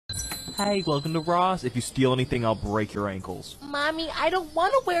Hey, welcome to Ross. If you steal anything, I'll break your ankles. Mommy, I don't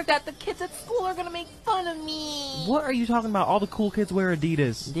want to wear that. The kids at school are gonna make fun of me. What are you talking about? All the cool kids wear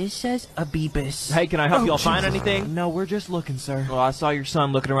Adidas. This says Abibus. Hey, can I help y'all find anything? No, we're just looking, sir. Well, I saw your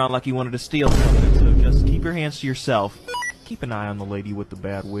son looking around like he wanted to steal something, so just keep your hands to yourself. Keep an eye on the lady with the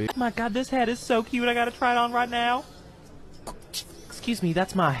bad wig. Oh my god, this hat is so cute. I gotta try it on right now. Excuse me,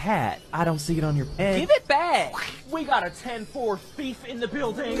 that's my hat. I don't see it on your head. Give it back. We got a 10-4 thief in the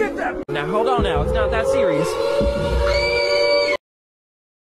building. Get that. Now, hold on now. It's not that serious.